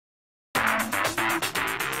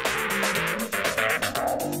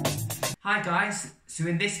Hi guys, so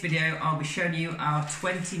in this video I'll be showing you our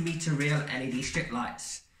 20-meter reel LED strip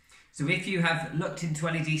lights. So if you have looked into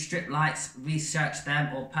LED strip lights, researched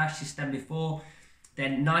them or purchased them before,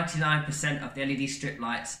 then 99% of the LED strip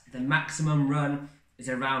lights, the maximum run is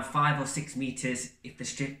around 5 or 6 meters if the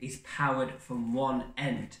strip is powered from one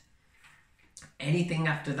end. Anything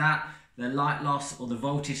after that, the light loss or the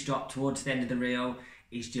voltage drop towards the end of the reel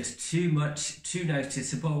is just too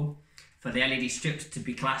noticeable for the LED strips to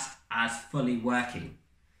be classed as fully working.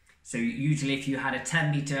 So usually if you had a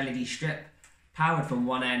 10-meter LED strip powered from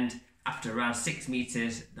one end, after around 6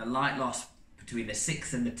 meters, the light loss between the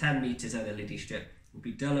 6 and the 10 meters of the LED strip will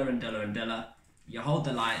be duller and duller and duller. You hold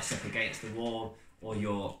the lights up against the wall or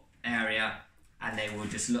your area and they will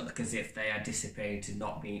just look as if they are dissipating to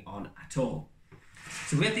not being on at all.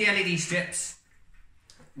 So with the LED strips,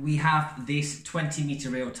 we have this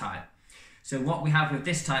 20-meter reel type. So what we have with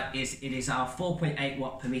this type is it is our 4.8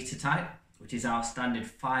 watt per meter type, which is our standard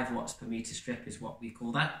 5 watts per meter strip is what we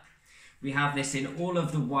call that. We have this in all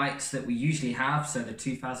of the whites that we usually have, so the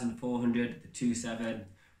 2400, the 27,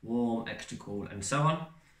 warm, extra cool and so on.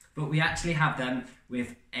 But we actually have them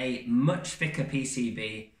with a much thicker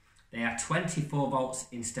PCB. They are 24 volts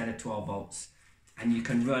instead of 12 volts. And you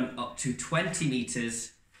can run up to 20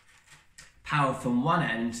 meters powered from one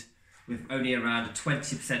end with only around a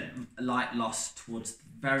 20% light loss towards the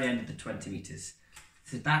very end of the 20 meters.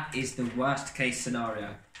 So that is the worst case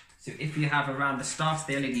scenario. So if you have around the start of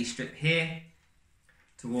the LED strip here,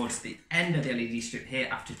 towards the end of the LED strip here,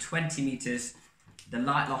 after 20 meters, the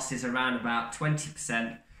light loss is around about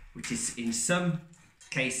 20%, which is in some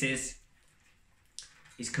cases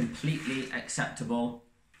is completely acceptable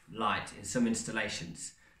light in some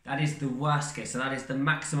installations. That is the worst case, so that is the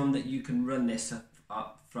maximum that you can run this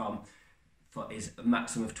up from, is a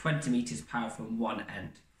maximum of 20 meters power from one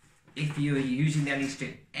end. If you are using the LED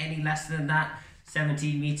strip any less than that,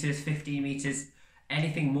 17 meters, 15 meters,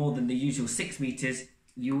 anything more than the usual 6 meters,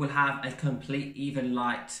 you will have a complete even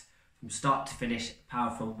light from start to finish,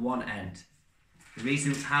 power from one end. The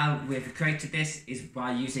reason how we've created this is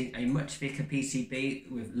by using a much thicker PCB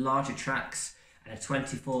with larger tracks and a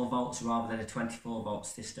 24 volts rather than a 24 volt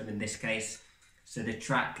system in this case. So the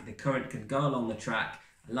current can go along the track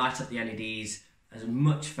and light up the LEDs as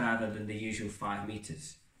much further than the usual 5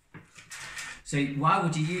 meters. So why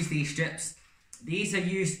would you use these strips?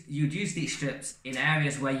 You'd use these strips in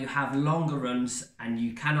areas where you have longer runs and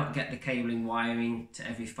you cannot get the cabling wiring to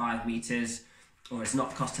every 5 meters, or it's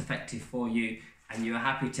not cost effective for you and you're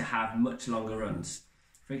happy to have much longer runs.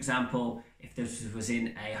 For example, if this was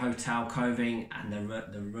in a hotel coving and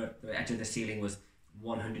the edge of the ceiling was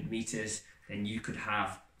 100 meters, then you could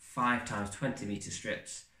have 5 times 20 meter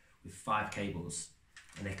strips with 5 cables,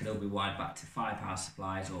 and they could all be wired back to 5 power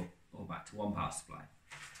supplies or back to 1 power supply.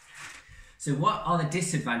 So what are the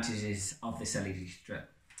disadvantages of this LED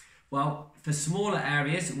strip? Well, for smaller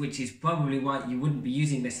areas, which is probably why you wouldn't be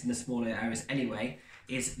using this in the smaller areas anyway,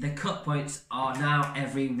 is the cut points are now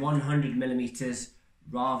every 100 millimeters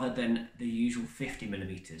rather than the usual 50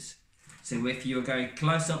 millimeters. So if you're going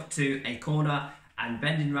close up to a corner and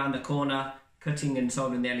bending around the corner, cutting and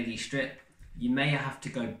soldering the LED strip, you may have to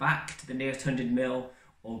go back to the nearest 100 mil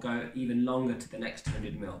or go even longer to the next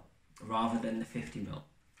 100 mil rather than the 50 mil.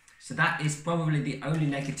 So that is probably the only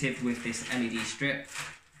negative with this LED strip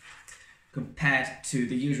compared to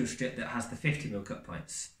the usual strip that has the 50 mil cut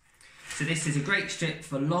points. So this is a great strip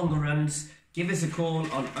for longer runs. Give us a call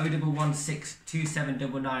on 0116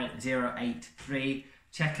 2799 083.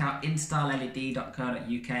 Check out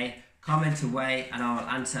InStyleLED.co.uk. Comment away and I will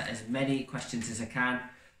answer as many questions as I can.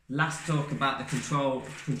 Last talk about the control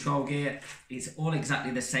gear. It's all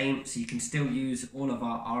exactly the same, so you can still use all of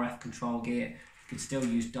our RF control gear. You can still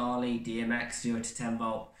use DALI, DMX, 0 to 10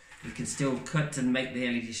 volt. You can still cut and make the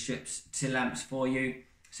LED strips to lamps for you.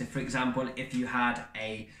 So for example, if you had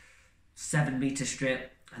a 7-meter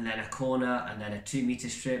strip and then a corner and then a 2-meter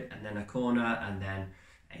strip and then a corner and then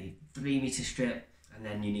a 3-meter strip and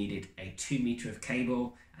then you needed a 2 meter of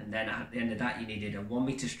cable and then at the end of that you needed a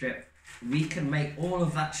 1-meter strip, we can make all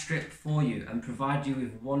of that strip for you and provide you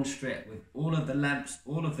with one strip with all of the lamps,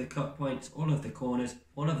 all of the cut points, all of the corners,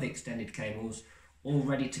 all of the extended cables, all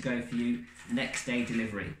ready to go for you next day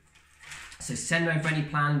delivery. So send over any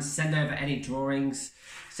plans, send over any drawings,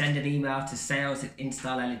 send an email to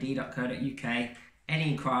sales@InStyleLED.co.uk, any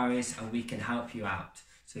inquiries and we can help you out.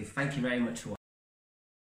 So thank you very much for watching.